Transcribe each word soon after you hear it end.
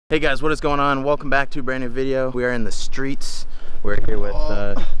Hey guys, what is going on? Welcome back to a brand new video. We are in the streets. We're here with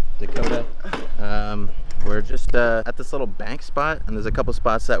Dakota. We're just at this little bank spot, and there's a couple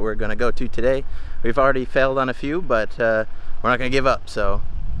spots that we're gonna go to today. We've already failed on a few, but we're not gonna give up. So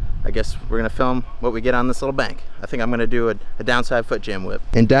I guess we're gonna film what we get on this little bank. I think I'm gonna do a downside foot jam whip.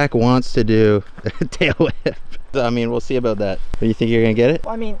 And Dak wants to do a tail whip. So, I mean, we'll see about that. Do you think you're gonna get it?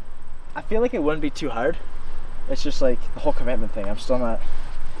 Well, I mean, I feel like it wouldn't be too hard. It's just like the whole commitment thing. I'm still not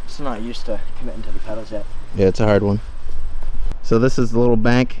used to committing to the pedals yet. Yeah, it's a hard one. So this is the little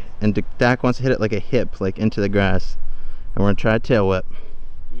bank, and Dak wants to hit it like a hip, like into the grass. And we're gonna try a tail whip.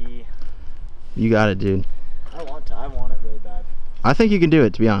 Yeah. You got it, dude. I want it really bad. I think you can do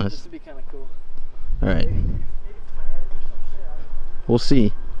it, to be honest. This would be kind of cool. All right. Maybe it's my head or some shit. We'll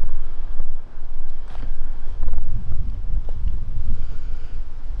see.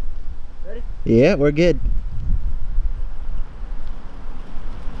 Ready? Yeah, we're good.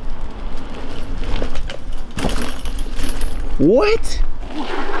 What?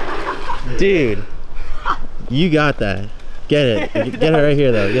 Dude, you got that. Get it. Get it right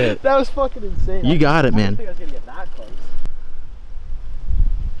here, though. Get it. That was fucking insane. You got it, man. I didn't think I was gonna get that close.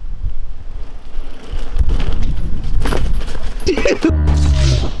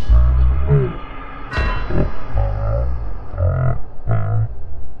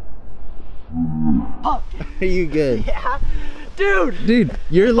 Are you good? Yeah, dude. Dude,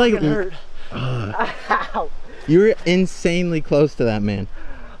 you're like. Hurt. Ow. You were insanely close to that, man.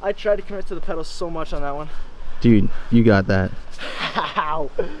 I tried to commit to the pedals so much on that one. Dude, you got that. Ow.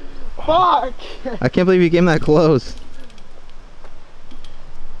 Fuck. I can't believe you came that close.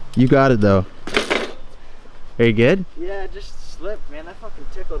 You got it, though. Are you good? Yeah, it just slipped, man. That fucking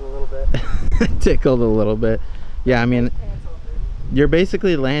tickled a little bit. Tickled a little bit. Yeah, I mean, you're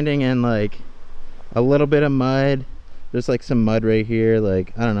basically landing in like a little bit of mud. There's like some mud right here.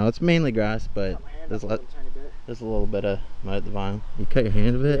 Like, I don't know. It's mainly grass, but there's a little bit of mud at the bottom. You cut your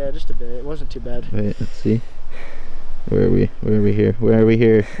hand a bit? Yeah, just a bit. It wasn't too bad. Wait, let's see. Where are we? Where are we here? Where are we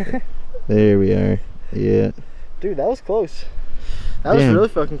here? There we are. Yeah. Dude, that was close. That was really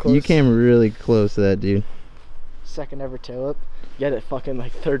fucking close. You came really close to that, dude. Second ever tail whip. Get it fucking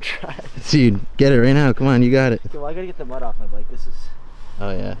like third try. Dude, get it right now. Come on, you got it. Okay, well, I gotta get the mud off my bike. This is...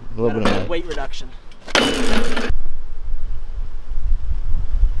 Oh yeah, a little bit of mud. Weight reduction.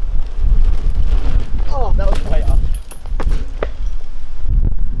 Oh, that was way off.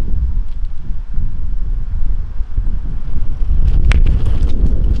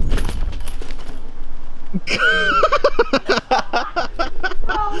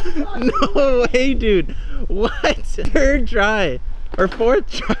 No way, dude. What? Third try or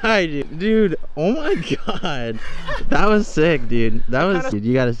fourth try, dude. Dude, oh my god. That was sick, dude. That was, dude,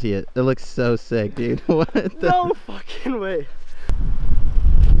 you gotta see it. It looks so sick, dude. What the? No fucking way.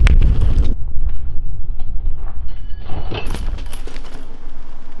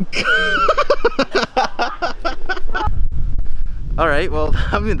 All right, well,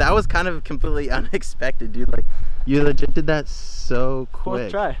 I mean, that was kind of completely unexpected, dude. Like, you legit did that so quick. Fourth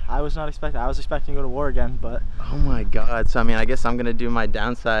try. I was not expecting. I was expecting to go to war again, but. Oh my god. So I mean, I guess I'm gonna do my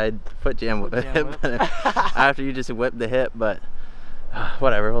downside foot jam whip after you just whip the hip, but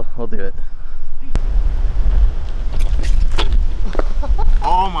whatever. We'll do it.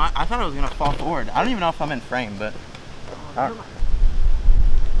 Oh my! I thought I was gonna fall forward. I don't even know if I'm in frame, but. I don't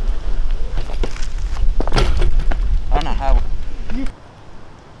know how.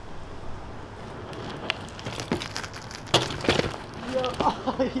 Yo,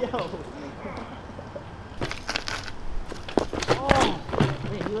 oh, yo. Oh,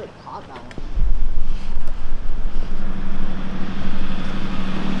 man, you like caught that one.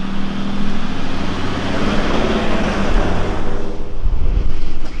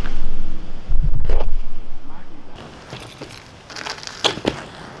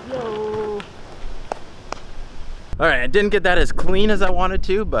 Yo. All right, I didn't get that as clean as I wanted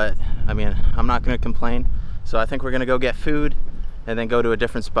to, but I mean, I'm not gonna complain. So I think we're gonna go get food and then go to a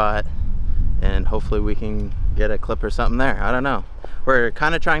different spot, and hopefully we can get a clip or something there. I don't know. We're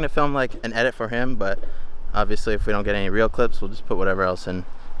kind of trying to film like an edit for him, but obviously if we don't get any real clips, we'll just put whatever else in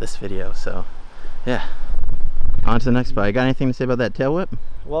this video. So yeah, on to the next spot. You got anything to say about that tail whip?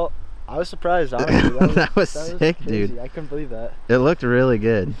 Well, I was surprised, honestly. That was sick, dude. I couldn't believe that. It looked really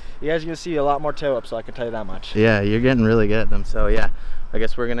good. You guys are gonna see a lot more tail whips, so I can tell you that much. Yeah, you're getting really good at them. So yeah, I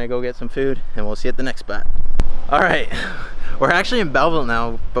guess we're gonna go get some food and we'll see you at the next spot. All right, we're actually in Belleville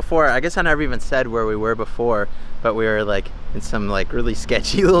now. Before, I guess I never even said where we were before, but we were like in some like really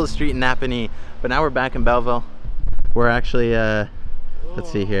sketchy little street in Napanee. But now we're back in Belleville. We're actually, let's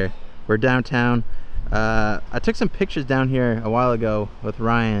see here. We're downtown. I took some pictures down here a while ago with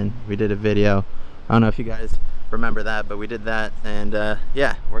Ryan. We did a video. I don't know if you guys remember that, but we did that, and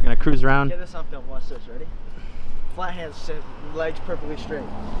yeah, we're gonna cruise around. Get this on film. Watch this. Ready? Flat hands, legs perfectly straight.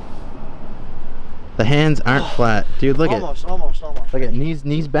 The hands aren't flat, dude. Look almost. Look at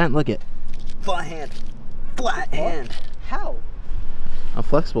knees bent. Look at Flat hand. Flat hand. How? I'm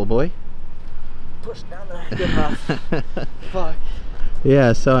flexible, boy. Push down there. Good enough. Fuck.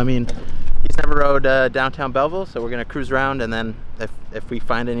 Yeah. So I mean, he's never rode downtown Belleville, so we're gonna cruise around, and then if we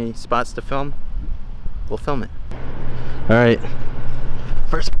find any spots to film, we'll film it. All right.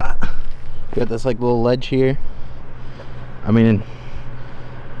 First spot. We got this like little ledge here. I mean,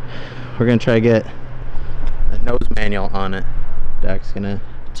 we're gonna try to get a nose manual on it. Dak's gonna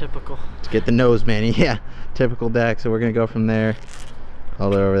get the nose manual. Yeah, typical Dak. So we're gonna go from there all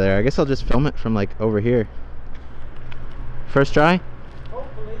the way over there. I guess I'll just film it from like over here. First try?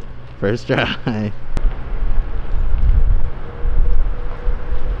 Hopefully. First try.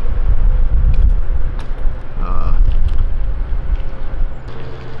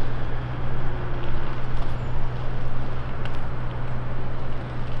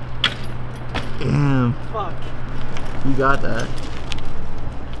 Damn. Fuck. You got that.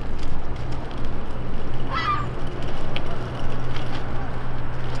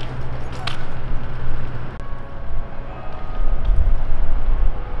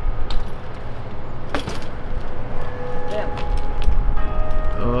 Damn.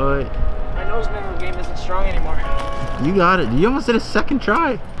 Alright. My nose manual game isn't strong anymore. You got it. You almost did a second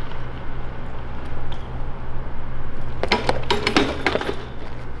try.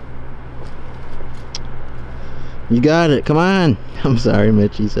 You got it. Come on. I'm sorry,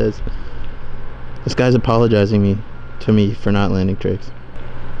 Mitch, he says. This guy's apologizing to me for not landing tricks.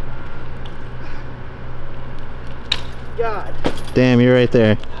 God. Damn, you're right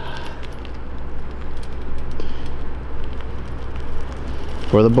there.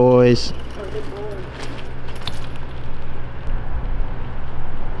 For the boys.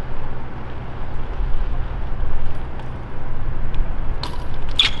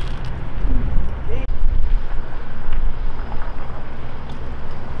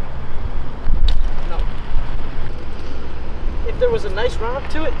 There was a nice run up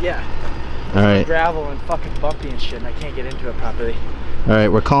to it, yeah. All right. Gravel and fucking bumpy and shit, and I can't get into it properly. All right,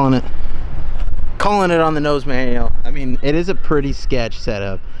 we're calling it on the nose manual. I mean, it is a pretty sketch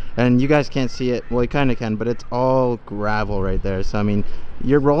setup, and you guys can't see it. Well, you kind of can, but it's all gravel right there. So I mean,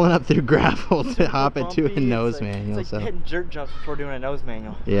 you're rolling up through gravel to hop it to a nose manual. It's like hitting jerk jumps before doing a nose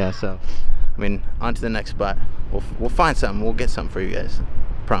manual. Yeah. So, I mean, on to the next spot. We'll find something. We'll get something for you guys.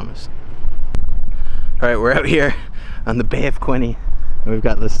 Promise. All right, we're out here on the Bay of Quinte. And we've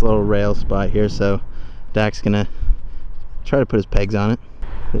got this little rail spot here, so Dak's gonna try to put his pegs on it.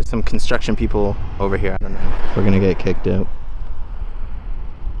 There's some construction people over here. I don't know if we're gonna get kicked out.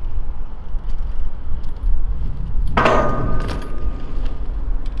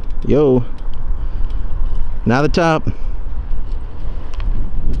 Yo, now the top.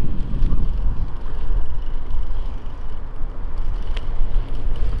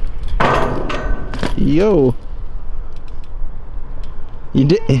 Yo, you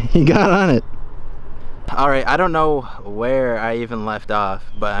did. You got on it. All right, I don't know where I even left off,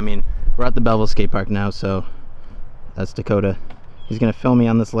 but I mean, we're at the Belleville skate park now, so that's Dakota. He's gonna film me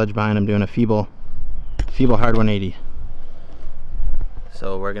on this ledge behind him doing a feeble hard 180.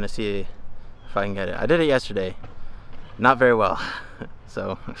 So we're gonna see if I can get it. I did it yesterday, not very well.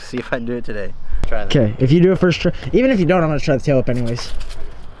 So see if I can do it today. Try that. Okay, if you do it first try, even if you don't, I'm gonna try the tail up anyways.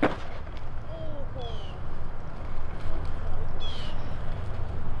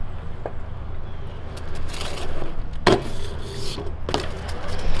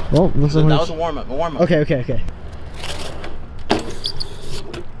 Well, looks like that was a warm-up, Okay.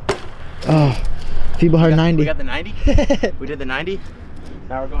 Oh, feeble hard 90. We got the 90? We did the 90?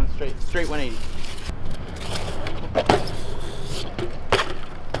 Now we're going straight 180.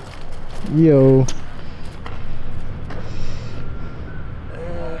 Yo.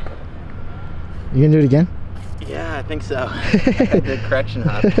 You gonna do it again? Yeah, I think so. I did correction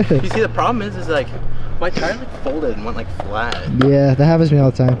hop. You see, the problem is like, my tire like folded and went like flat. Yeah, that happens to me all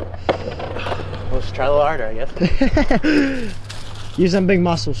the time. Well, let's try a little harder, I guess. Use them big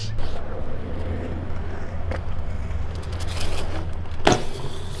muscles.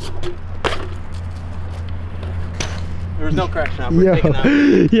 There was no correction hop. We're taking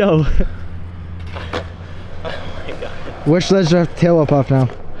that. Yo. Oh my god. Which ledge do I have to tail up off now?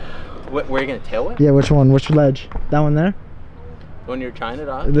 Where are you gonna tail it? Yeah, which one? Which ledge? That one there? When you're trying it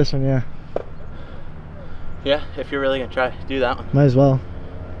off? This one, yeah. Yeah, if you're really gonna try, do that one. Might as well.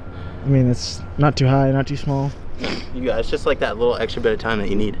 I mean, it's not too high, not too small. You got it. It's just like that little extra bit of time that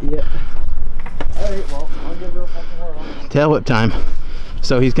you need. Yeah. Alright, well, I'll give her a couple more on. Tail whip time.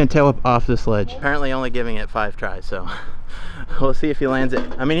 So he's gonna tail whip off this ledge. Apparently only giving it 5 tries, so we'll see if he lands it.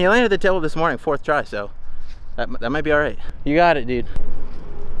 I mean, he landed the tail whip this morning, 4th try, so that might be all right. You got it, dude.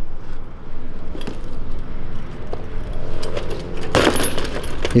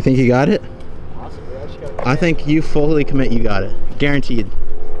 You think you got it? Possibly. I just gotta I think you fully commit, you got it. Guaranteed.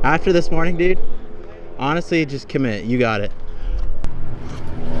 After this morning, dude, honestly, just commit, you got it.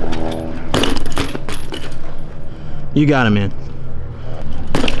 You got it, man.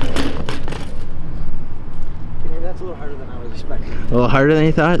 That's a little harder than I was expecting. A little harder than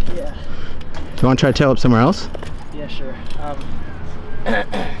you thought? Yeah. You want to try to tail up somewhere else? Yeah, sure.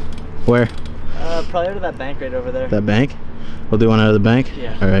 Where? Probably out of that bank right over there. That bank? We'll do one out of the bank?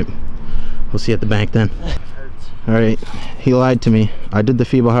 Yeah. All right. We'll see you at the bank then. All right. He lied to me. I did the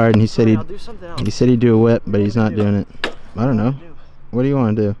feeble hard, and he said I'll do something else. he said he'd do a whip, but he's not doing it. I don't know. What do you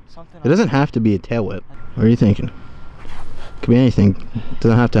want to do? Something It doesn't have to be a tail whip. What are you thinking? Could be anything.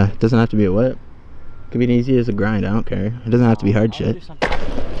 Doesn't have to be a whip. Could be as easy as a grind. I don't care. It doesn't have to be hard shit.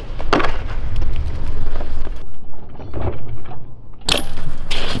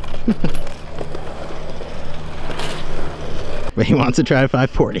 But he wants to try a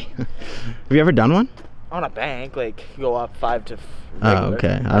 540. Have you ever done one? On a bank, like go up 5 to. Oh,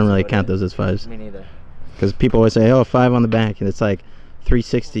 okay. I don't really count those as 5s. Me neither. Because people always say, "Oh, 5 on the bank," and it's like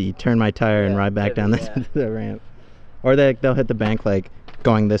 360. Turn my tire and ride back down the ramp. Or they'll hit the bank like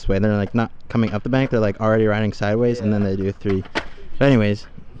going this way. They're like not coming up the bank. They're like already riding sideways, and then they do a 3. But anyways,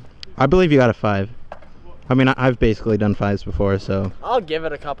 I believe you got a 5. I mean, I've basically done 5s before, so. I'll give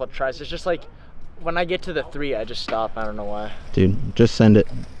it a couple of tries. It's just like when I get to the 3, I just stop. I don't know why. Dude, just send it.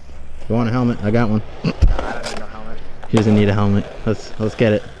 You want a helmet? I got one. I don't need no helmet. He doesn't need a helmet. Let's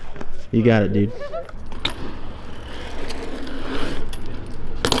get it. You got it, dude.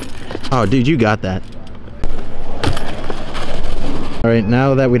 Oh, dude, you got that. All right,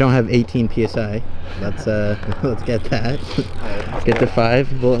 now that we don't have 18 psi, let's get that. Get to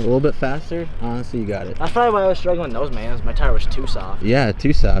 5 a little bit faster. Honestly, you got it. That's probably why I was struggling those mans. My tire was too soft. Yeah,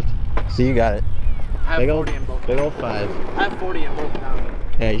 too soft. So you got it. I have 40 in both. Big old 5. I have 40 in both now.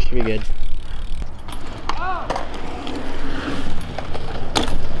 Yeah, you should be good.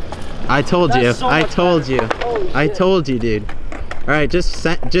 I told you. So I much told better. you. Holy I shit. told you, dude. All right,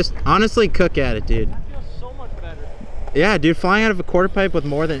 just honestly cook at it, dude. That feels so much better. Yeah, dude, flying out of a quarter pipe with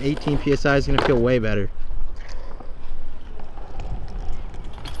more than 18 psi is gonna feel way better.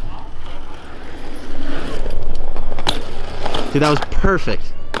 Dude, that was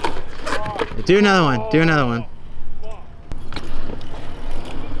perfect. Do another one. Do another one.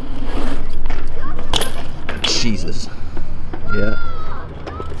 Jesus. Yeah.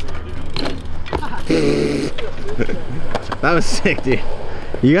 That was sick, dude.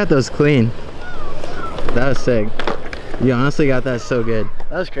 You got those clean. That was sick. You honestly got that so good.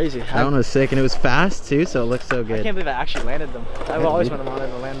 That was crazy. That one was sick, and it was fast too, so it looked so good. I can't believe I actually landed them. I've always dude. wanted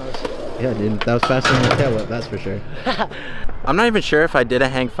to land those. Yeah, dude, that was faster than the tail whip, that's for sure. I'm not even sure if I did a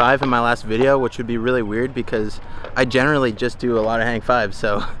hang 5 in my last video, which would be really weird because I generally just do a lot of hang 5s,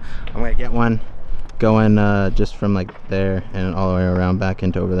 so I'm gonna get one going just from like there and all the way around back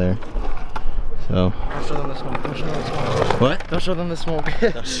into over there. So. Don't show them the smoke. Don't show them the smoke. What? Don't show them the smoke.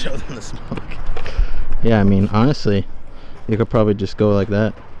 Don't show them the smoke. Yeah, I mean, honestly, you could probably just go like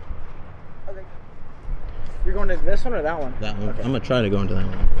that. Okay. You're going to this one or that one? That one. Okay. I'm gonna try to go into that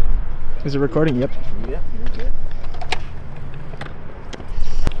one. Is it recording? Yep. Yeah, you're good.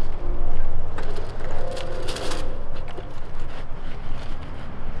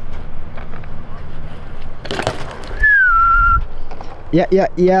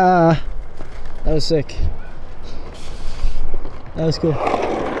 Yeah. That was sick. That was cool.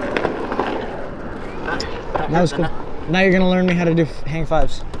 That was cool. Now you're gonna learn me how to do hang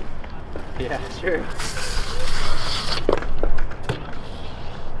 5s. Yeah, sure.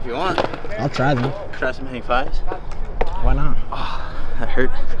 If you want. I'll try them. Try some hang 5s. Why not? Oh, that hurt.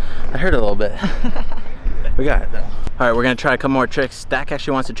 That hurt a little bit. We got it though. All right, we're gonna try a couple more tricks. Stack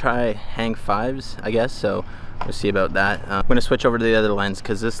actually wants to try hang 5s, I guess, so we'll see about that. I'm gonna switch over to the other lens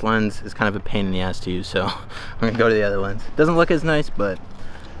because this lens is kind of a pain in the ass to use, so I'm gonna go to the other lens. Doesn't look as nice, but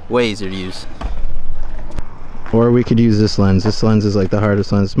way easier to use. Or we could use this lens. This lens is like the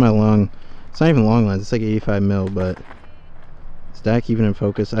hardest lens. It's my long, it's not even long lens, it's like 85 mil, but Stack even in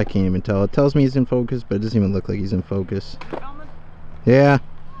focus? I can't even tell. It tells me he's in focus, but it doesn't even look like he's in focus. Yeah.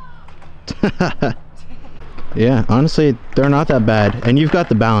 Yeah, honestly, they're not that bad. And you've got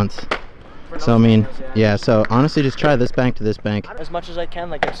the balance. So I mean, yeah. So honestly, just try this bank to this bank. As much as I can,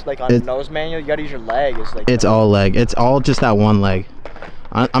 like it's like on nose manual, you gotta use your leg. It's all leg. It's all just that one leg.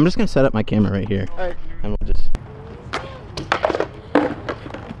 I'm just gonna set up my camera right here, all right. and we'll just.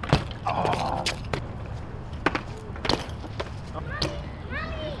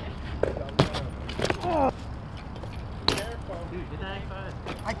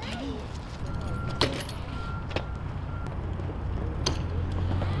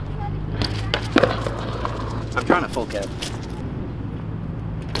 I'm trying to full cap.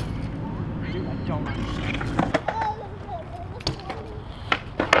 Dude, I don't understand.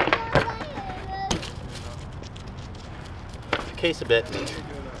 Case a bit.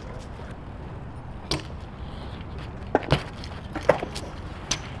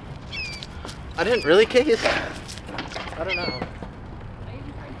 I didn't really case. I don't know.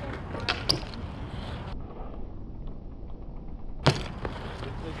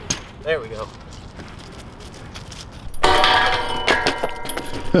 There we go.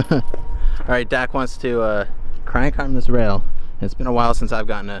 Alright, Dak wants to crank arm this rail. It's been a while since I've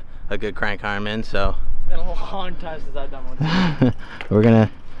gotten a good crank arm in, so It's been a long time since I've done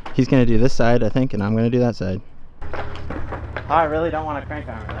one. he's gonna do this side, I think, and I'm gonna do that side. I really don't want to crank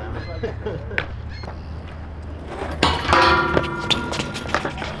arm right now.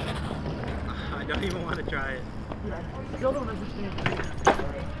 I don't even want to try it. I still don't understand.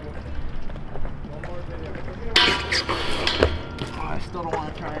 Oh, I still don't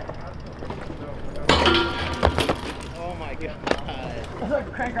want to try it. Oh my god. It's like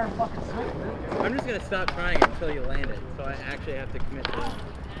a crank arm fucking swing. I'm just gonna stop trying it until you land it, so I actually have to commit to it.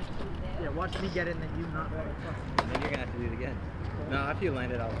 Yeah, watch me get it and then you not let it fucking. And then you're gonna have to do it again. No, after you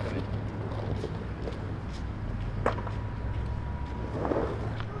land it, I'll commit.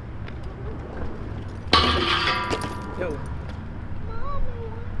 Yo.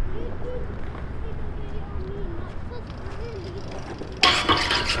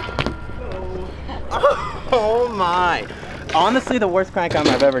 Oh my! Honestly, the worst crank arm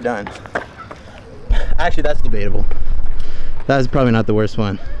I've ever done. Actually, that's debatable. That was probably not the worst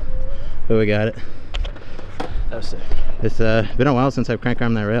one, but we got it. That was sick. It's been a while since I've crank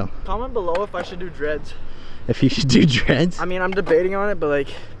armed that rail. Comment below if I should do dreads. If you should do dreads? I mean, I'm debating on it, but like,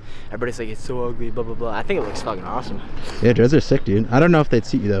 everybody's like, it's so ugly, blah, blah, blah. I think it looks fucking awesome. Yeah, dreads are sick, dude. I don't know if they'd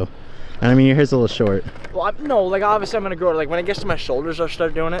suit you though. And I mean, your hair's a little short. Well, no, like obviously I'm gonna grow it. Like when it gets to my shoulders, I'll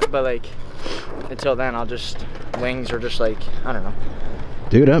start doing it. But like, until then, I'll just wings or just like, I don't know.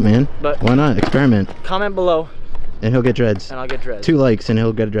 Do it up, man. But why not? Experiment. Comment below. And he'll get dreads. And I'll get dreads. 2 likes and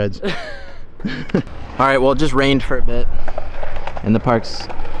he'll get dreads. All right, well, it just rained for a bit, and the park's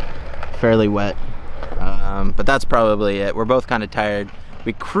fairly wet. But that's probably it. We're both kind of tired.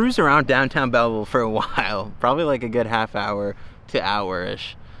 We cruised around downtown Belleville for a while, probably like a good half hour to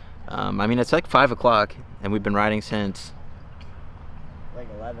hour-ish. I mean, it's like 5 o'clock, and we've been riding since like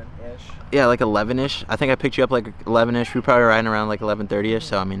 11-ish. Yeah, like 11-ish. I think I picked you up like 11-ish. We were probably riding around like 11:30-ish.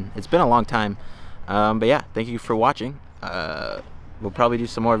 So I mean, it's been a long time. But yeah, thank you for watching. We'll probably do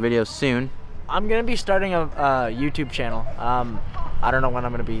some more videos soon. I'm gonna be starting a YouTube channel. I don't know when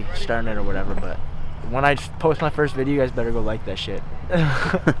I'm gonna be starting it or whatever, but when I post my first video, you guys better go like that shit.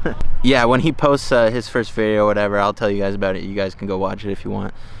 Yeah, when he posts his first video or whatever, I'll tell you guys about it. You guys can go watch it if you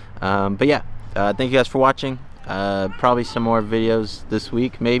want. But yeah, thank you guys for watching. Probably some more videos this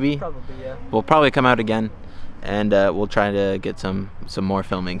week, maybe. Probably, yeah. We'll probably come out again, and we'll try to get some more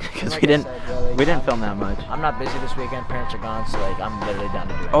filming because like we didn't film that much. I'm not busy this weekend. Parents are gone, so like I'm literally down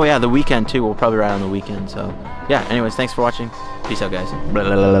to do it. Oh yeah, the weekend too. We'll probably ride on the weekend. So yeah. Anyways, thanks for watching. Peace out, guys. Blah,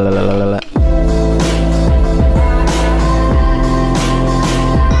 blah, blah, blah, blah, blah.